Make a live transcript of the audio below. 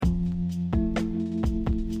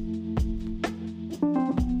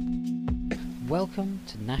Welcome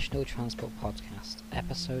to National Transport Podcast,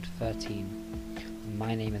 episode 13.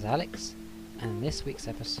 My name is Alex, and in this week's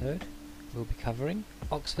episode, we'll be covering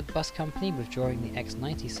Oxford Bus Company withdrawing the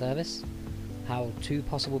X90 service, how two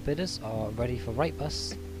possible bidders are ready for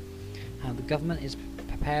Wrightbus, how the government is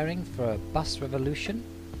preparing for a bus revolution,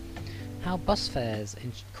 how bus fares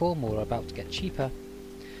in Cornwall are about to get cheaper,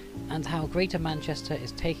 and how Greater Manchester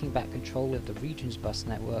is taking back control of the region's bus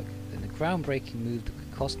network in a groundbreaking move that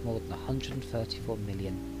could cost more than 134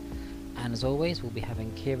 million. And as always, we'll be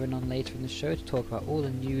having Kieran on later in the show to talk about all the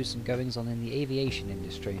news and goings on in the aviation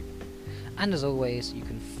industry. And as always, you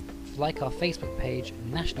can like our Facebook page,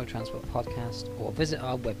 National Transport Podcast, or visit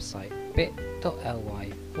our website,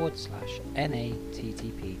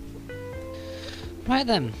 bit.ly/NATTP. Right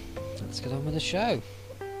then, let's get on with the show.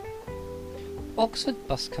 Oxford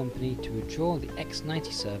Bus Company to withdraw the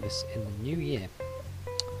X90 service in the new year.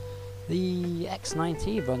 The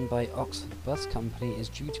X90, run by Oxford Bus Company, is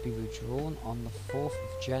due to be withdrawn on the 4th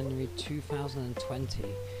of January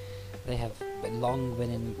 2020. They have long been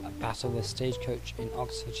in a battle with Stagecoach in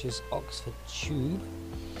Oxfordshire's Oxford Tube.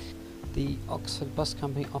 The Oxford Bus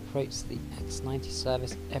Company operates the X90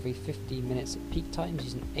 service every 15 minutes at peak times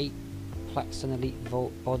using 8 Plaxton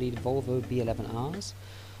Elite-bodied Volvo B11Rs.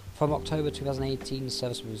 From October 2018, the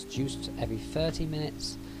service was reduced to every 30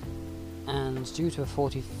 minutes, and due to a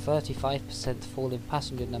 35% fall in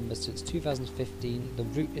passenger numbers since 2015, the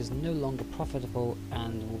route is no longer profitable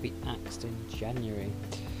and will be axed in January.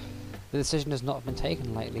 The decision has not been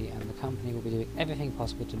taken lightly, and the company will be doing everything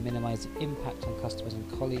possible to minimise the impact on customers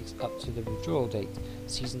and colleagues up to the withdrawal date.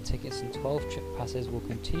 Season tickets and 12 trip passes will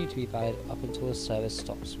continue to be valid up until the service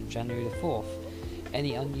stops from January the 4th.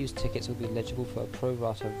 Any unused tickets will be eligible for a pro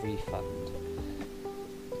rata refund.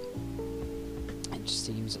 It just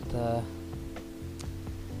seems that the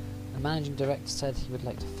managing director said he would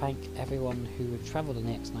like to thank everyone who had travelled on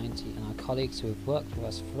the X90 and our colleagues who have worked with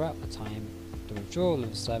us throughout the time. The withdrawal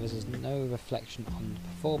of the service is no reflection on the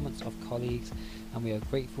performance of colleagues, and we are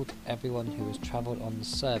grateful to everyone who has travelled on the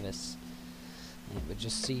service. And it would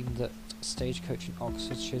just seem that Stagecoach in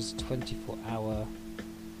Oxfordshire's 24-hour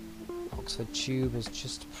Oxford Tube has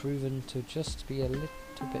just proven to just be a little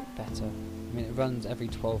bit better. I mean, it runs every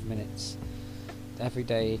 12 minutes, every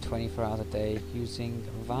day, 24 hours a day, using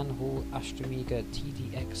Van Hool Astromega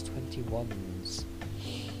TDX21s.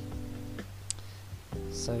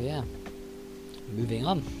 So yeah, moving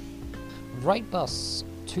on. Wrightbus,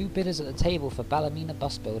 two bidders at the table for Ballymena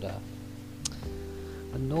bus builder.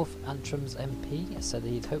 The North Antrum's MP said that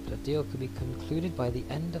he'd hoped a deal could be concluded by the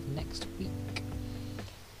end of next week.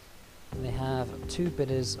 They have two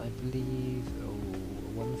bidders, I believe,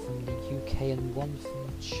 one from the UK and one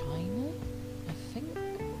from China, I think?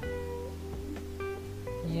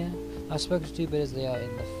 Yeah. I've spoken to two bidders. They are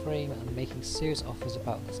in the frame and making serious offers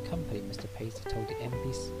about this company, Mr. Paisley told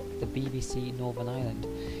the BBC Northern Ireland.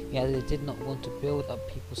 He added they did not want to build up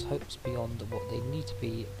people's hopes beyond what they need to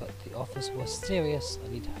be, but the offers were serious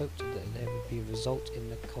and he'd hoped that there would be a result in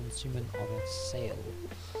the consummation of a sale.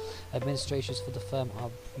 Administrators for the firm are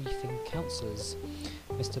briefing councillors.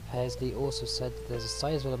 Mr. Paisley also said that there's a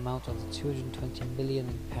sizable amount of the £220 million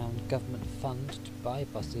government fund to buy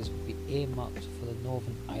buses will be earmarked for the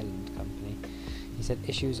Northern Ireland Company. He said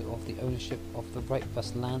issues of the ownership of the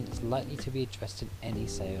Wrightbus land is likely to be addressed in any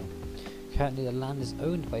sale. Currently the land is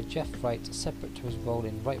owned by Jeff Wright, separate to his role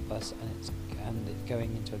in Wrightbus and it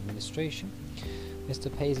going into administration. Mr.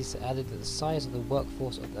 Paisley added that the size of the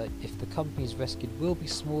workforce if the company is rescued will be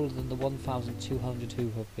smaller than the 1,200 who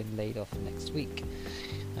have been laid off next week.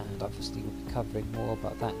 And obviously we'll be covering more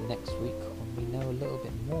about that next week when we know a little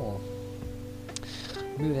bit more.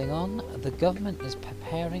 Moving on, the government is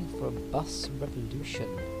preparing for a bus revolution.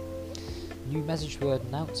 New measures were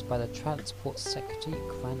announced by the Transport Secretary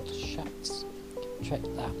Grant Shapps.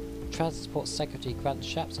 Transport Secretary Grant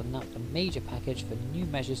Shapps announced a major package for new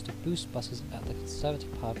measures to boost buses at the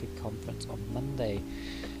Conservative Party conference on Monday.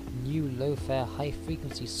 New low-fare,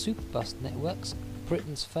 high-frequency superbus networks,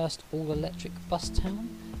 Britain's first all-electric bus town,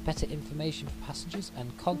 better information for passengers,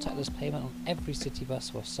 and contactless payment on every city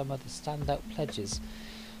bus were some of the standout pledges.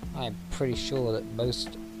 I'm pretty sure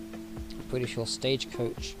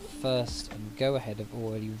Stagecoach, First, and Go Ahead have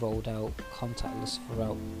already rolled out contactless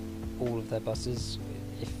throughout all of their buses.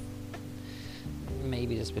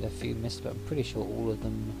 Maybe there's been a few missed, but I'm pretty sure all of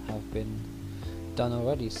them have been done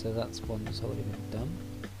already, so that's one that's already been done.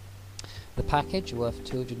 The package, worth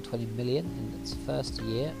 $220 million in its first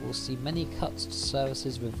year, will see many cuts to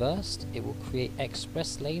services reversed. It will create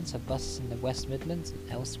express lanes for buses in the West Midlands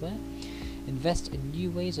and elsewhere. invest in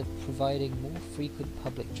new ways of providing more frequent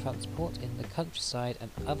public transport in the countryside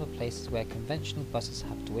and other places where conventional buses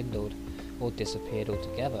have dwindled or disappeared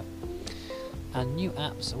altogether. And new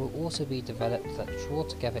apps will also be developed that draw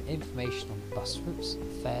together information on bus routes,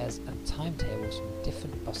 fares and timetables from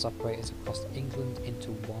different bus operators across England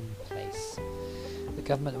into one place. The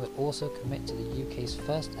government will also commit to the UK's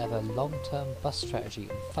first ever long-term bus strategy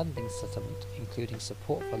and funding settlement, including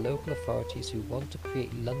support for local authorities who want to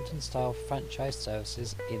create London-style franchise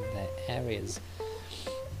services in their areas.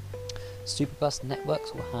 Superbus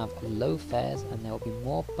networks will have low fares and there will be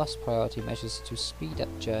more bus priority measures to speed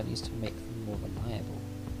up journeys to make them more reliable.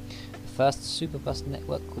 The first Superbus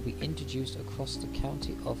network will be introduced across the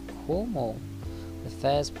county of Cornwall. The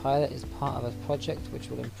fares pilot is part of a project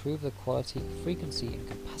which will improve the quality, frequency and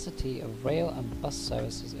capacity of rail and bus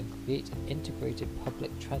services and create an integrated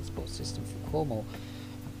public transport system for Cornwall.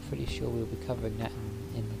 I'm pretty sure we'll be covering that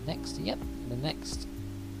in the next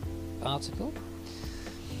article.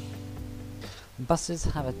 Buses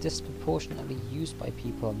have a disproportionately used by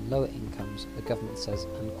people on lower incomes, the government says,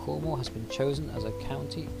 and Cornwall has been chosen as a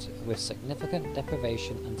county with significant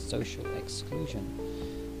deprivation and social exclusion.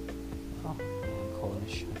 Oh, I'm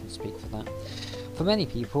Cornish, I can speak for that. For many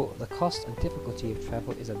people, the cost and difficulty of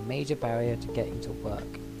travel is a major barrier to getting to work,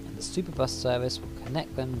 and the Superbus service will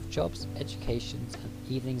connect them with jobs, educations and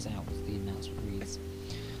evenings out, the announcement reads.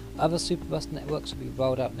 Other Superbus networks will be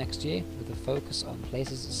rolled out next year with a focus on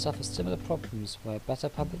places that suffer similar problems where better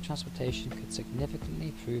public transportation could significantly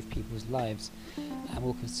improve people's lives, and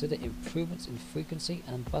will consider improvements in frequency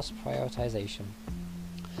and bus prioritisation.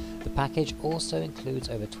 The package also includes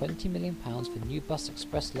over £20 million for new bus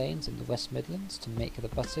express lanes in the West Midlands to make the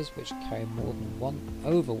buses which carry more than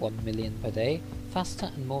over 1 million per day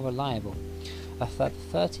faster and more reliable. A further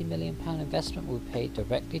 £30 million investment will be paid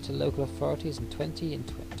directly to local authorities in 2020 and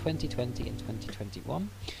 2021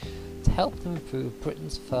 to help them improve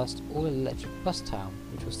Britain's first all-electric bus town,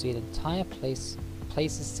 which will see an entire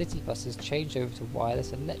place's city buses changed over to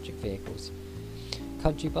wireless electric vehicles.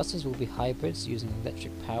 Country buses will be hybrids using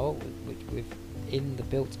electric power within the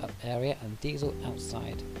built-up area and diesel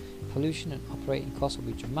outside. Pollution and operating costs will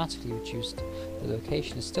be dramatically reduced. The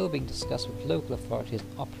location is still being discussed with local authorities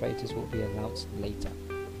and operators will be announced later.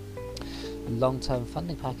 The long-term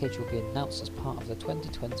funding package will be announced as part of the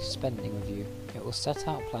 2020 spending review. It will set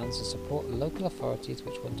out plans to support local authorities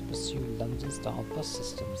which want to pursue London-style bus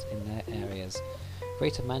systems in their areas.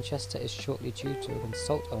 Greater Manchester is shortly due to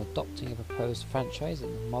consult on adopting a proposed franchise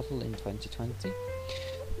in the model in 2020.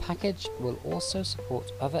 The package will also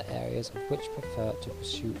support other areas of which prefer to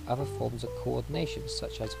pursue other forms of coordination,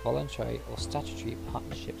 such as voluntary or statutory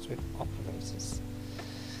partnerships with operators.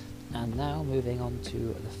 And now moving on to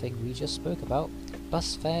the thing we just spoke about,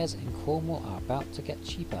 bus fares in Cornwall are about to get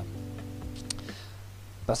cheaper.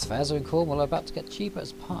 Bus fares in Cornwall are about to get cheaper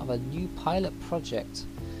as part of a new pilot project.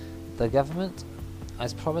 The government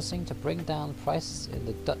is promising to bring down prices in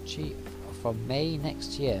the duchy from May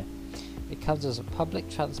next year. It comes as public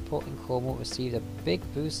transport in Cornwall received a big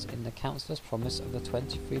boost in the councillor's promise of the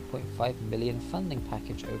 £23.5 million funding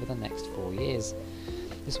package over the next 4 years.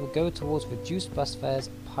 This will go towards reduced bus fares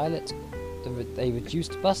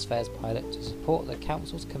reduced bus fares pilot to support the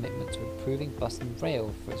council's commitment to improving bus and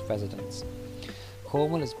rail for its residents.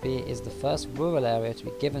 Cornwall is the first rural area to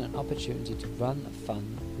be given an opportunity to run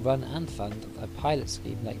and fund a pilot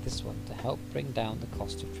scheme like this one to help bring down the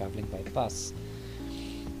cost of travelling by bus.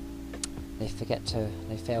 They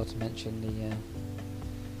fail to mention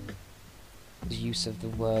the use of the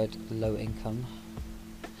word low income.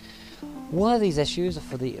 One of these issues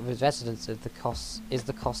for the residents is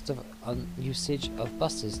the cost of usage of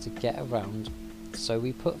buses to get around. So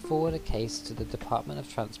we put forward a case to the Department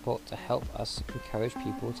of Transport to help us encourage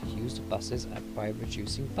people to use the buses by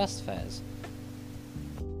reducing bus fares.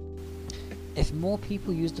 If more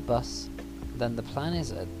people use the bus, then the plan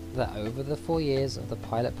is that over the 4 years of the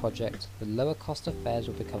pilot project, the lower cost of fares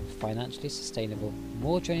will become financially sustainable.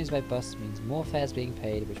 More journeys by bus means more fares being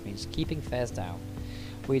paid, which means keeping fares down.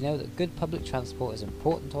 We know that good public transport is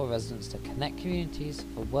important to our residents to connect communities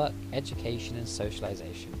for work, education and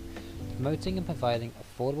socialisation. Promoting and providing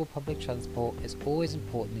affordable public transport is always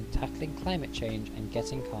important in tackling climate change and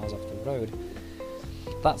getting cars off the road.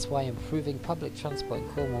 That's why improving public transport in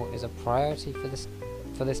Cornwall is a priority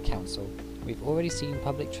for this council. We've already seen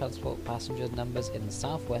public transport passenger numbers in the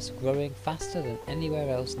southwest growing faster than anywhere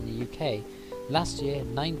else in the UK. Last year,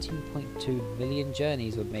 19.2 million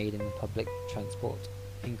journeys were made in the public transport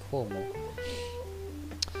in Cornwall.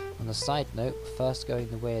 On a side note, first going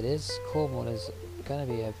the way it is, Cornwall is going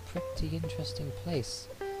to be a pretty interesting place.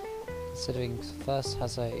 considering First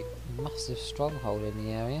has a massive stronghold in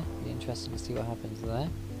the area. Be interesting to see what happens there.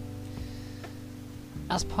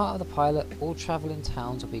 As part of the pilot, all travel in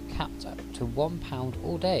towns will be capped up to £1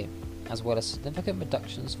 all day, as well as significant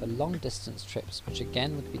reductions for long distance trips, which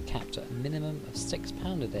again would be capped at a minimum of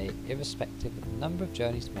 £6 a day, irrespective of the number of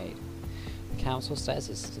journeys made. The council says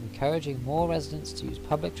it is encouraging more residents to use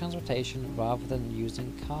public transportation rather than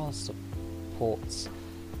using the car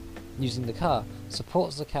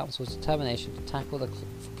supports the council's determination to tackle the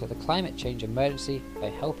climate change emergency by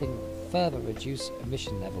helping further reduce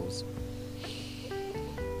emission levels.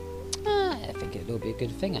 I think it will be a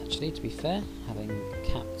good thing, actually, to be fair, having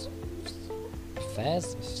capped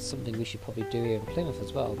fares. It's something we should probably do here in Plymouth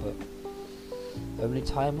as well, but only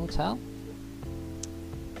time will tell.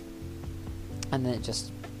 And then it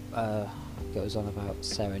just goes on about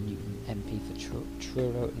Sarah Newton, MP for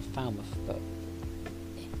Truro and Falmouth, but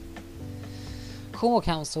Cornwall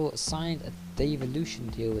Council signed a devolution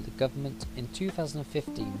deal with the government in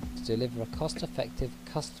 2015 to deliver a cost-effective,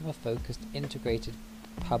 customer-focused, integrated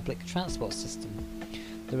public transport system.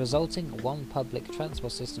 The resulting One Public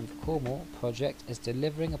Transport System for Cornwall project is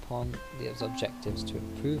delivering upon its objectives to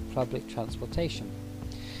improve public transportation.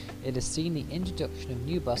 It has seen the introduction of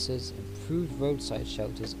new buses, improved roadside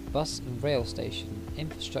shelters, bus and rail station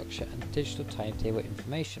infrastructure and digital timetable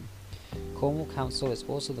information. Cornwall Council is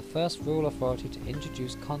also the first rural authority to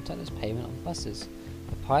introduce contactless payment on buses.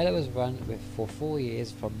 The pilot was run for 4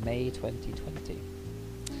 years from May 2020.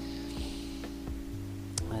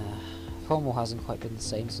 Cornwall hasn't quite been the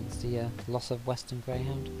same since the loss of Western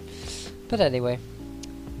Greyhound. But anyway,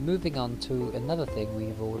 moving on to another thing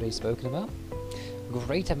we've already spoken about.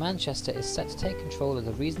 Greater Manchester is set to take control of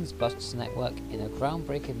the Regent's bus network in a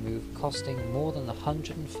groundbreaking move costing more than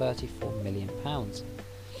 £134 million.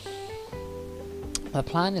 The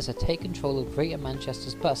plan is to take control of Greater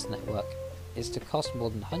Manchester's bus network is to cost more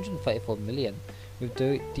than £134 million, with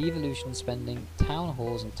devolution spending, town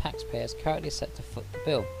halls and taxpayers currently set to foot the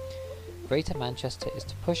bill. Greater Manchester is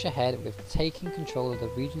to push ahead with taking control of the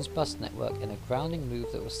region's bus network in a grounding move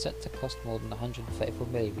that was set to cost more than £134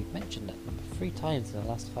 million. We've mentioned that number 3 times in the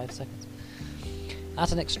last 5 seconds.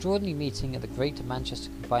 At an extraordinary meeting at the Greater Manchester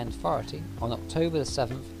Combined Authority on October the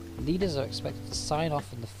 7th, leaders are expected to sign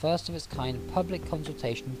off on the first of its kind public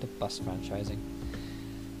consultation to bus franchising.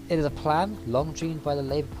 It is a plan long dreamed by the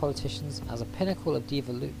Labour politicians as a pinnacle of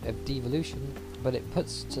devolution, but it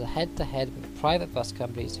puts to head-to-head with private bus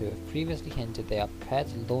companies who have previously hinted they are prepared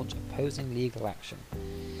to launch opposing legal action.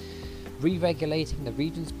 Re-regulating the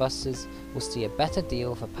region's buses will see a better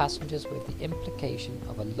deal for passengers with the implication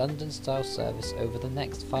of a London-style service over the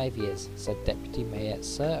next 5 years, said Deputy Mayor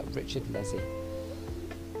Sir Richard Leslie.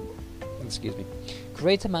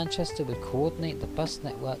 Greater Manchester would coordinate the bus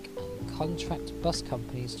network and contract bus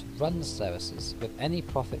companies to run the services, with any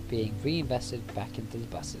profit being reinvested back into the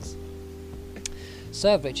buses.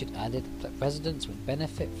 Sir Richard added that residents would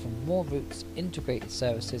benefit from more routes, integrated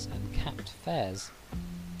services and capped fares.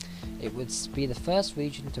 It would be the first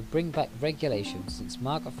region to bring back regulation since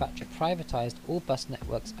Margaret Thatcher privatised all bus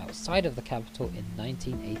networks outside of the capital in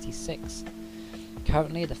 1986.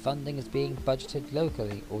 Currently, the funding is being budgeted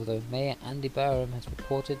locally, although Mayor Andy Burnham has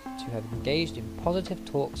reported to have engaged in positive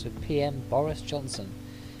talks with PM Boris Johnson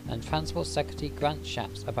and Transport Secretary Grant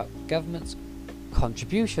Shapps about government's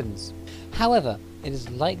contributions. However, it is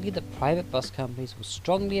likely that private bus companies will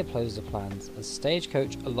strongly oppose the plans, as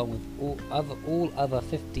Stagecoach, along with all other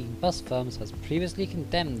 15 bus firms, has previously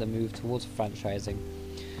condemned the move towards franchising.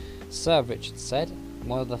 Sir Richard said,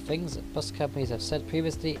 "One of the things that bus companies have said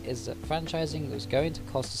previously is that franchising was going to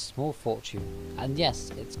cost a small fortune, and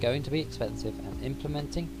yes, it's going to be expensive and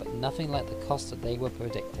implementing, but nothing like the cost that they were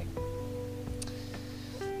predicting."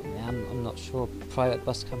 I'm not sure private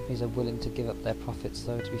bus companies are willing to give up their profits,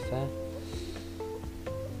 though, to be fair.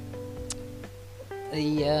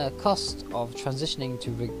 The cost of transitioning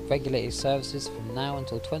to regulated services from now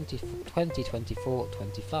until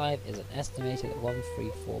 2024-25 is an estimated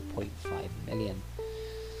 £134.5 million.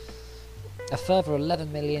 A further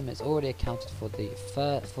 £11 million is already accounted for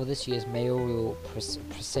this year's mayoral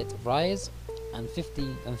Presit rise, and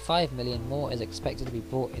 £5 million more is expected to be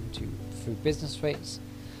brought into through business rates.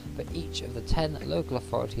 But each of the 10 local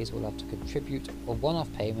authorities will have to contribute a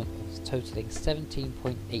one-off payment of totalling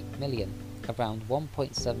 £17.8 million, around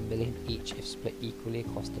 £1.7 million each if split equally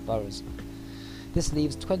across the boroughs. This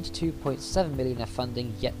leaves £22.7 million of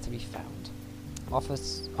funding yet to be found.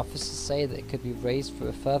 Officers say that it could be raised through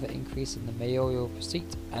a further increase in the mayoral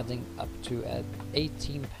receipt, adding up to an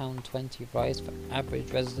 £18.20 rise for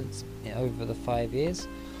average residents over the 5 years,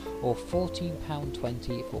 or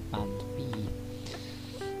 £14.20 for Band B.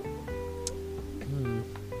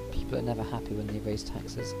 people are never happy when they raise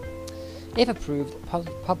taxes. If approved,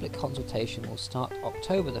 public consultation will start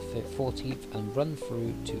October the 14th and run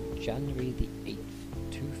through to January the 8th,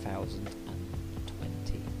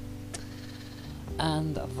 2020.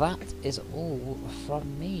 And that is all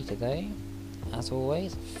from me today. As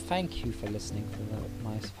always, thank you for listening for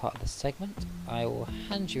my part of the segment. I will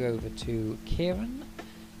hand you over to Kieran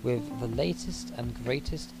with the latest and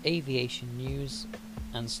greatest aviation news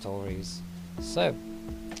and stories. So,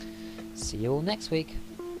 see you all next week.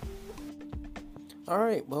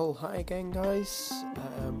 Alright, well, hi again, guys.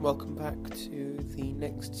 Welcome back to the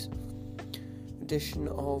next edition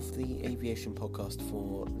of the aviation podcast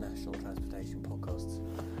for National Transportation Podcasts.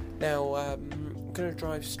 Now, I'm going to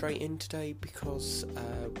drive straight in today because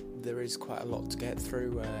there is quite a lot to get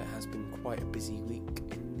through. It has been quite a busy week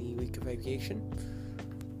in the week of aviation.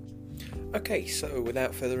 Okay, so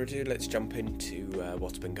without further ado, let's jump into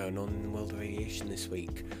what's been going on in the world of aviation this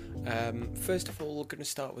week. First of all, we're going to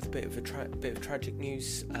start with a bit of tragic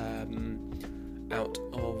news out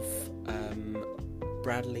of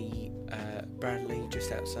Bradley,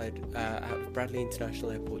 just outside out of Bradley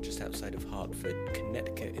International Airport, just outside of Hartford,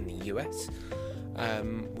 Connecticut, in the US,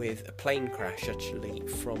 with a plane crash actually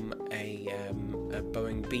from a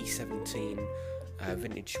Boeing B-17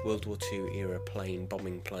 vintage World War II era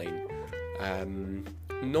bombing plane.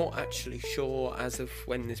 Not actually sure, as of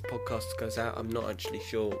when this podcast goes out, I'm not actually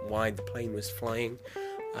sure why the plane was flying.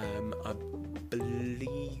 I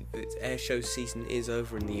believe its airshow season is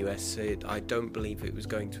over in the US, so I don't believe it was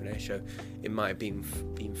going to an airshow. It might have been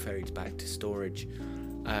ferried back to storage.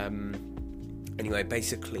 Anyway,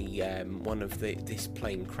 basically, this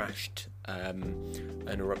plane crashed and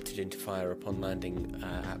erupted into fire upon landing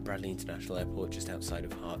at Bradley International Airport, just outside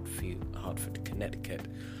of Hartford, Connecticut.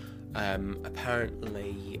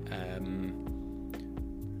 Apparently,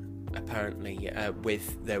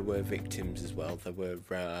 there were victims as well. There were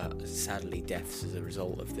sadly deaths as a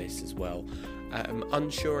result of this as well. I'm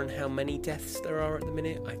unsure on how many deaths there are at the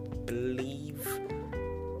minute. I believe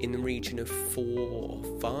in the region of 4 or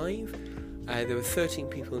 5. There were 13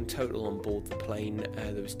 people in total on board the plane.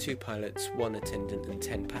 There was 2 pilots, 1 attendant, and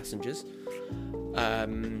 10 passengers.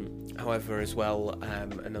 However, as well,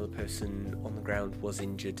 another person on the ground was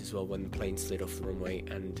injured as well when the plane slid off the runway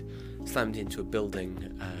and slammed into a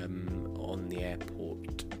building on the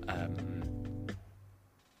airport.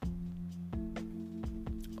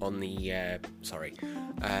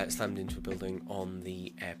 Slammed into a building on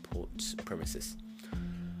the airport premises.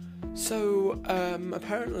 So,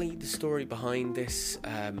 apparently the story behind this,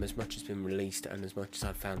 as much has been released and as much as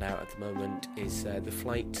I've found out at the moment, is the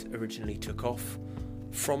flight originally took off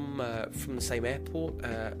from the same airport,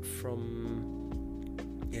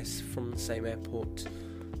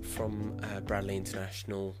 from Bradley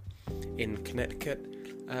International in Connecticut,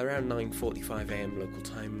 around 9:45 a.m. local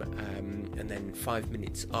time, and then 5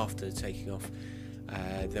 minutes after taking off,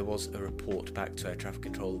 there was a report back to air traffic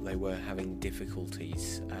control that they were having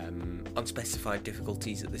difficulties, unspecified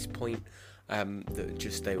difficulties at this point,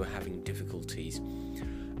 they were having difficulties.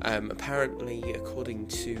 Apparently, according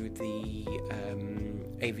to the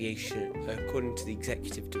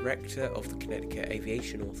executive director of the Connecticut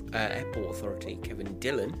Airport Authority, Kevin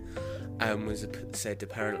Dillon, said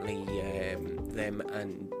apparently them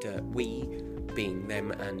and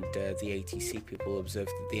them and the ATC people observed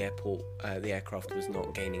that the aircraft was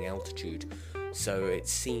not gaining altitude. So it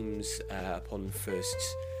seems upon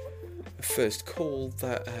first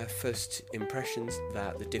impressions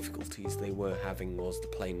that the difficulties they were having was the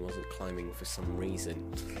plane wasn't climbing for some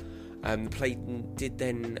reason. The plane did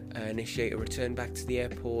then initiate a return back to the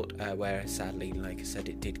airport, where sadly, like I said,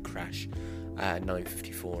 it did crash at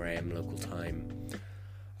 9:54 a.m. local time.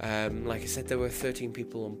 Like I said, there were 13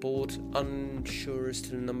 people on board. Unsure as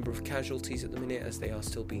to the number of casualties at the minute, as they are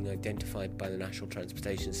still being identified by the National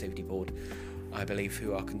Transportation Safety Board, I believe,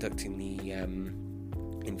 who are conducting the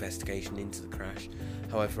investigation into the crash.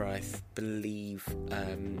 However, I believe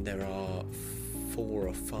there are 4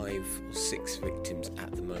 or 5 or 6 victims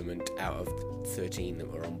at the moment out of the 13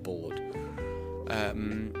 that were on board. A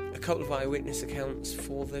couple of eyewitness accounts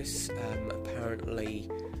for this. Apparently,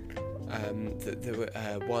 that there were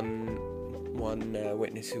one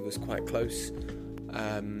witness who was quite close,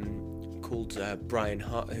 called Brian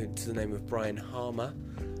to the name of Brian Hamer.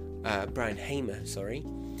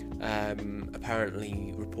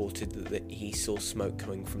 Apparently reported that he saw smoke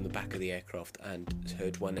coming from the back of the aircraft and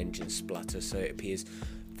heard one engine splutter. So it appears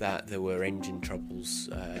that there were engine troubles,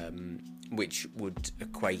 which would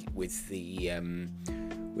equate with the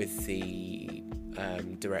with the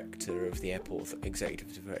executive director of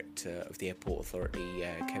the airport authority,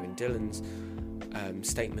 Kevin Dillon's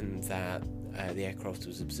statement that the aircraft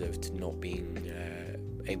was observed not being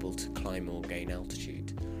able to climb or gain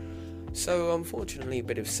altitude. So unfortunately, a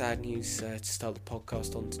bit of sad news to start the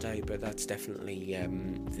podcast on today, but that's definitely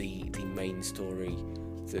the main story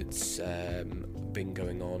that's been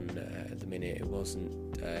going on at the minute. It was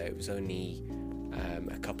only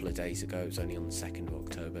a couple of days ago. It was only on the 2nd of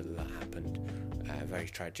October that happened. Very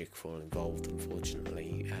tragic for all involved,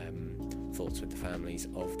 unfortunately. Thoughts with the families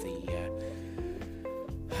of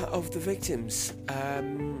the victims.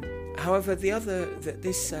 However,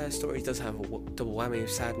 this story does have a double whammy of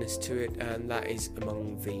sadness to it, and that is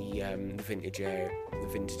among the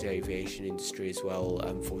vintage aviation industry as well.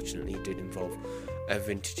 Unfortunately, it did involve a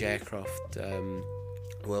vintage aircraft,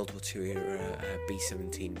 World War II era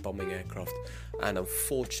B-17 bombing aircraft, and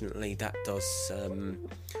unfortunately that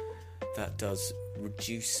does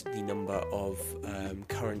reduce the number of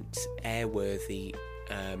current airworthy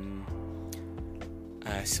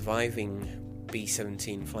surviving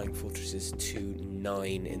B-17 Flying Fortresses to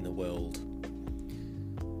 9 in the world.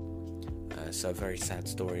 So a very sad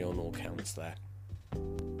story on all counts there.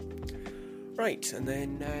 Right, and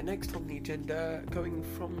then next on the agenda, going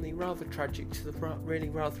from the rather tragic to the really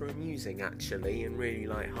rather amusing, actually, and really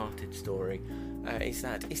light-hearted story, is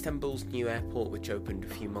that Istanbul's new airport, which opened a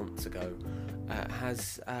few months ago,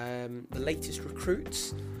 has the latest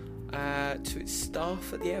recruits to its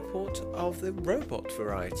staff at the airport of the robot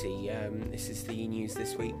variety. This is the news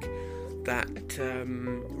this week that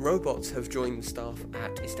robots have joined the staff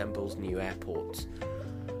at Istanbul's new airport.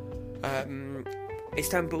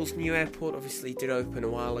 Istanbul's new airport obviously did open a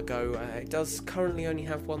while ago. It does currently only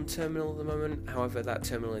have one terminal at the moment. However, that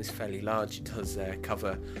terminal is fairly large. It does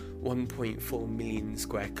cover 1.4 million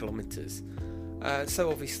square kilometres. So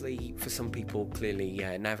obviously, for some people, clearly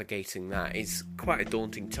navigating that is quite a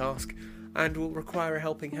daunting task and will require a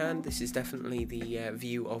helping hand. This is definitely the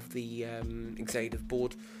view of the executive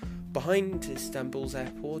board behind Istanbul's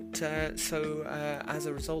airport. So as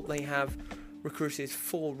a result, they have recruited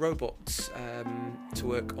 4 robots to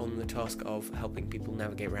work on the task of helping people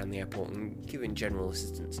navigate around the airport and giving general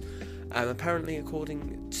assistance. Apparently,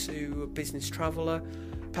 according to Business Traveller,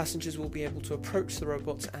 passengers will be able to approach the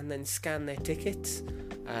robots and then scan their tickets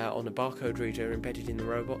on a barcode reader embedded in the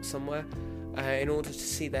robot somewhere in order to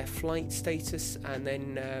see their flight status and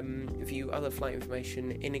then view other flight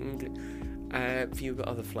information in English. The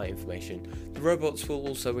robots will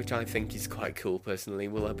also, which I think is quite cool personally,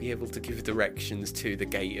 will be able to give directions to the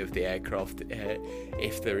gate of the aircraft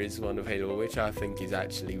if there is one available, which I think is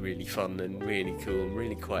actually really fun and really cool and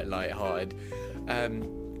really quite light-hearted.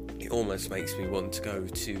 It almost makes me want to go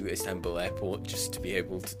to Istanbul airport just to be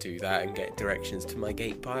able to do that and get directions to my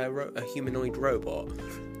gate by a humanoid robot.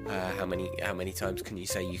 How many times can you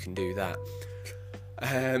say you can do that?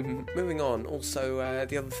 Moving on, also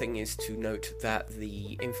the other thing is to note that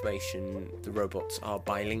the robots are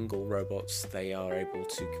bilingual robots. They are able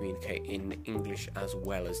to communicate in English as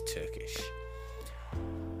well as Turkish.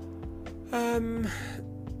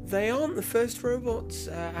 They aren't the first robots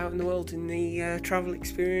out in the world in the travel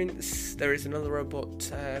experience. There is another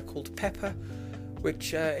robot called Pepper,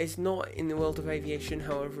 which is not in the world of aviation,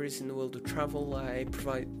 however is in the world of travel.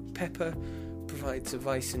 Pepper provides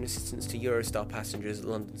advice and assistance to Eurostar passengers at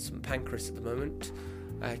London St Pancras at the moment.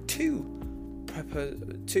 Two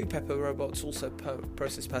Pepper robots also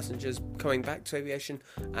process passengers coming back to aviation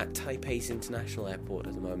at Taipei's International Airport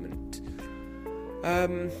at the moment.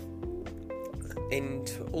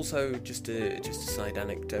 And also, just a side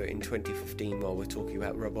anecdote, in 2015, while we're talking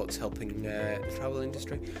about robots helping the travel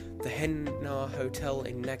industry, the Henna Hotel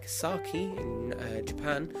in Nagasaki in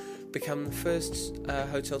Japan became the first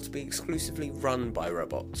hotel to be exclusively run by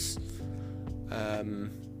robots.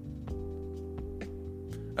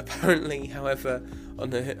 Apparently, however,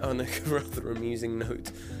 on a rather amusing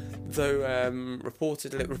note, though reports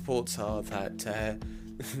are that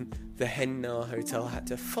the Henna Hotel had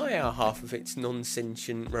to fire half of its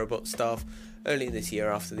non-sentient robot staff earlier this year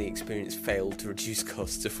after the experience failed to reduce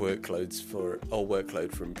costs of workload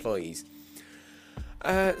for employees.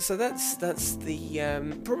 So that's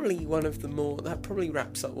the probably one of the more that probably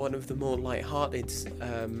wraps up one of the more light-hearted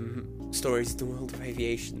stories in the world of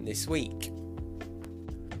aviation this week.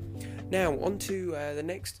 Now, on to the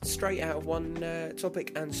next, straight out of one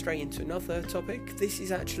topic and straight into another topic. This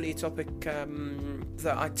is actually a topic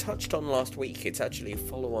that I touched on last week. It's actually a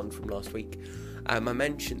follow-on from last week. I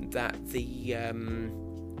mentioned that the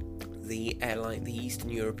the Eastern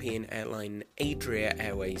European airline Adria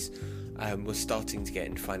Airways was starting to get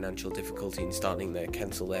into financial difficulty and starting to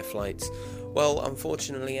cancel their flights. Well,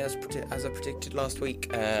 unfortunately, as I predicted last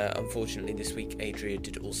week, unfortunately this week Adria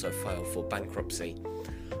did also file for bankruptcy,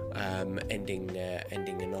 ending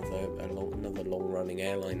another long-running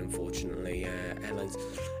airline. Unfortunately,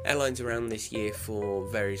 airlines around this year, for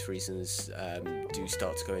various reasons, do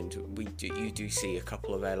start to go into. You do see a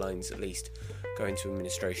couple of airlines at least go into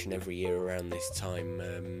administration every year around this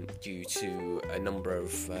time, due to a number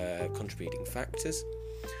of contributing factors.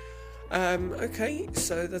 Okay,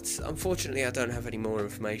 so that's, unfortunately I don't have any more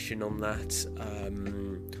information on that.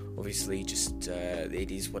 Obviously, just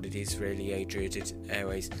it is what it is, really. Adria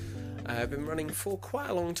Airways have been running for quite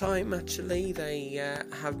a long time. Actually, they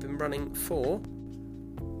have been running for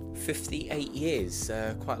 58 years,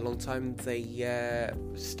 quite a long time. They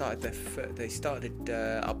started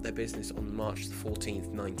up their business on March the 14th,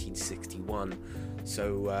 1961.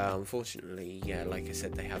 So unfortunately, like I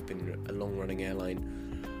said, they have been a long-running airline.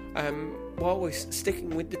 While we're sticking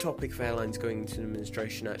with the topic of airlines going into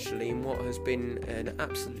administration, actually, in what has been an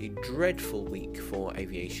absolutely dreadful week for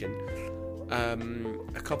aviation,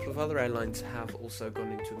 a couple of other airlines have also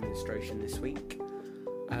gone into administration this week.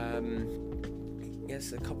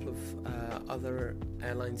 Yes, a couple of other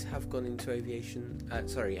airlines have gone into administration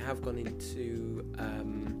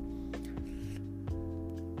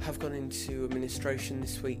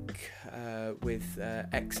this week, with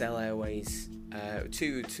XL Airways.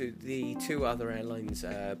 The two other airlines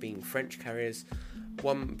being French carriers,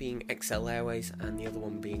 one being XL Airways and the other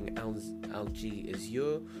one being Algérie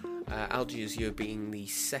Azur. Algérie Azur being the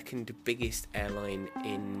second biggest airline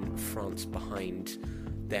in France behind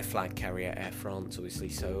their flag carrier Air France, obviously.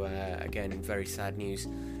 So again, very sad news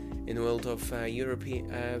in the world of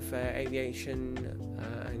aviation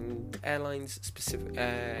and airlines,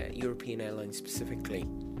 European airlines specifically.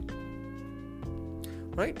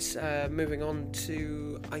 Right, moving on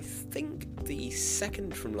to, I think, the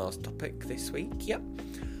second from last topic this week. Yep.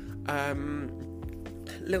 A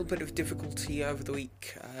little bit of difficulty over the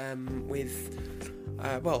week with,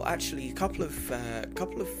 actually, a couple of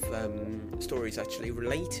stories actually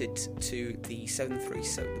related to the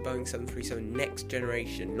 737, the Boeing 737 next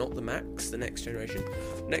generation, not the MAX, the next generation.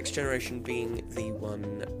 Next generation being the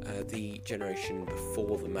one, the generation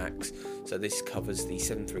before the MAX. So this covers the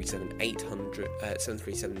 737-800,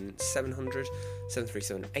 737-700,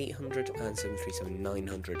 737-800, and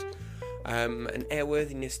 737-900. An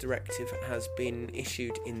airworthiness directive has been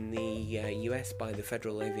issued in the US by the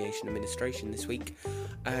Federal Aviation Administration this week,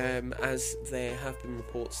 as there have been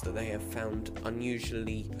reports that they have found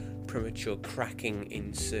unusually premature cracking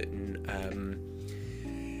in certain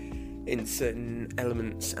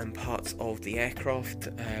elements and parts of the aircraft,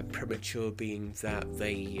 premature being that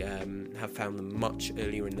they have found them much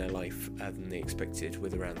earlier in their life than they expected,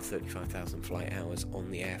 with around 35,000 flight hours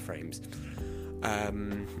on the airframes.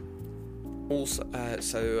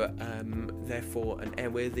 Therefore, an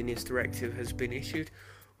airworthiness directive has been issued,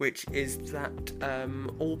 which is that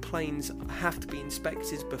all planes have to be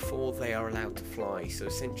inspected before they are allowed to fly. So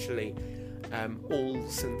essentially, all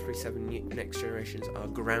 737 next generations are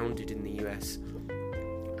grounded in the US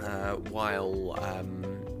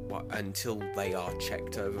until they are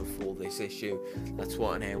checked over for this issue. That's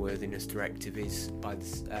what an airworthiness directive is by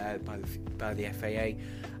the FAA.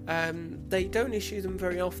 They don't issue them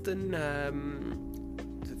very often.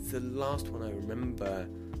 The last one I remember,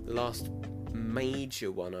 the last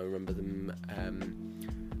major one I remember them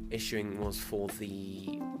issuing was for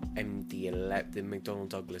the MD-11, the McDonnell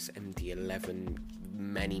Douglas MD-11,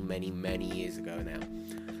 many years ago now.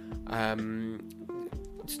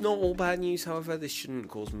 It's not all bad news, however. This shouldn't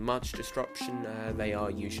cause much disruption. They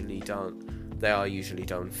are usually done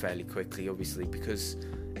fairly quickly, obviously, because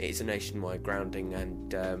it is a nationwide grounding,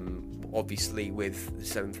 and obviously with the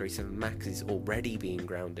 737 MAXs already being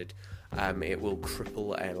grounded, it will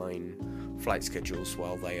cripple airline flight schedules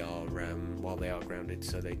while they are grounded.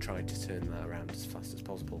 So they try to turn that around as fast as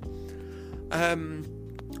possible.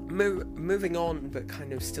 Moving on, but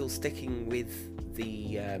kind of still sticking with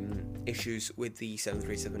the issues with the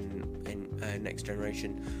 737 next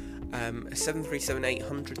generation. A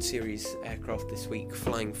 737-800 series aircraft this week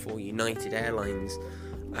flying for United Airlines,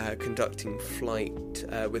 conducting flight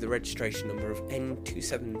with a registration number of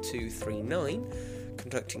N27239,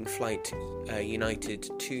 conducting flight United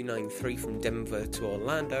 293 from Denver to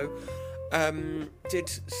Orlando, did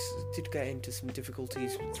get into some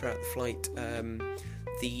difficulties throughout the flight.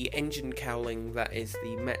 The engine cowling, that is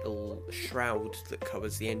the metal shroud that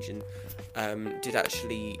covers the engine, did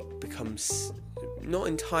actually become not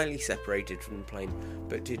entirely separated from the plane,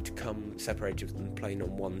 but did come separated from the plane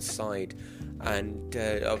on one side, and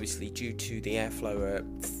obviously due to the airflow at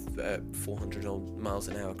 400 miles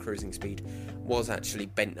an hour cruising speed, was actually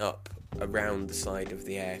bent up around the side of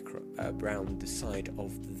the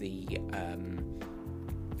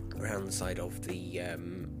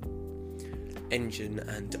engine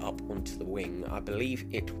and up onto the wing. I believe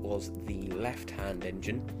it was the left-hand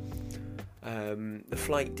engine. The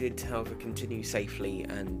flight did, however, continue safely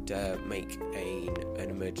and make an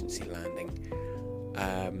emergency landing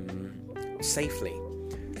safely.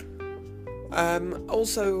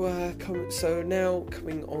 So now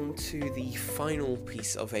coming on to the final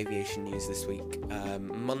piece of aviation news this week.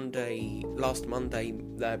 Last Monday,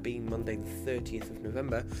 being Monday the 30th of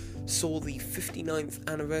November, saw the 59th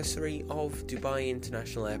anniversary of Dubai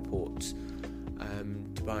International Airport.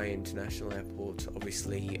 Dubai International Airport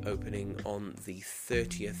obviously opening on the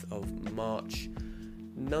 30th of March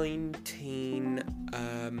 19...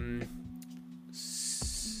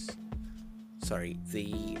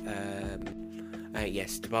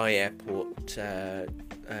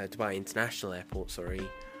 Dubai International Airport,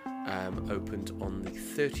 opened on the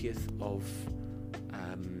 30th of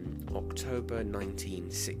October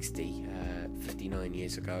 1960, 59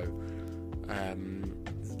 years ago,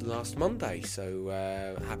 last Monday. So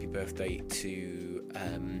happy birthday to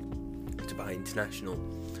Dubai International,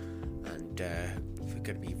 and we're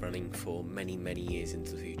going to be running for many, many years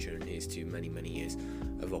into the future, and here's to many, many years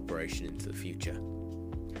of operation into the future.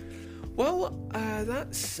 Well,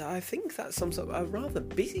 I think that sums up a rather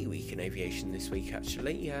busy week in aviation this week,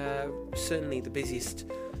 actually. Certainly the busiest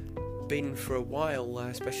been for a while,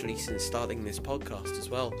 especially since starting this podcast as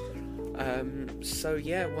well. So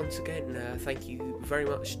yeah, once again, thank you very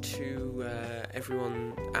much to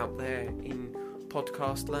everyone out there in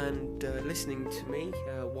podcast land listening to me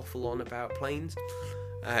waffle on about planes.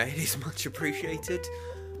 It is much appreciated.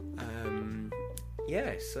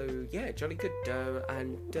 Jolly good,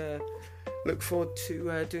 and look forward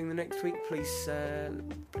to doing the next week. Please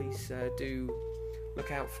do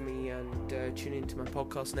look out for me and tune into my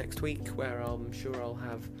podcast next week, where I'm sure I'll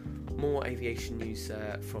have more aviation news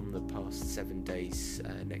from the past 7 days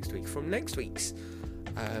next week, from next week's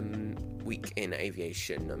week in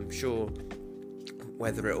aviation. I'm sure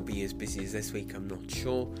whether it'll be as busy as this week, I'm not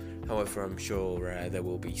sure. However, I'm sure there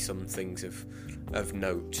will be some things of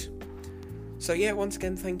note. So yeah, once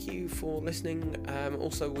again, thank you for listening.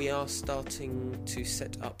 Also, we are starting to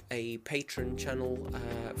set up a Patreon channel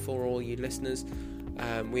for all you listeners.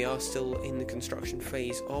 We are still in the construction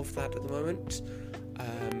phase of that at the moment.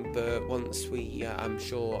 But once I'm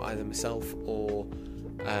sure either myself or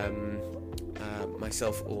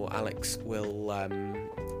Alex will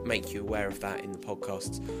make you aware of that in the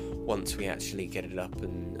podcasts once we actually get it up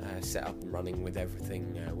and set up and running with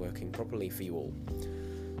everything working properly for you all.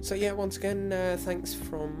 So yeah, once again, thanks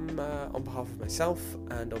from on behalf of myself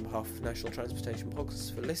and on behalf of National Transportation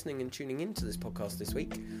Podcasts for listening and tuning into this podcast this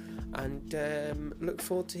week, and look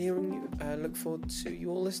forward to hearing you. Look forward to you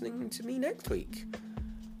all listening to me next week.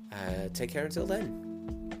 Take care until then.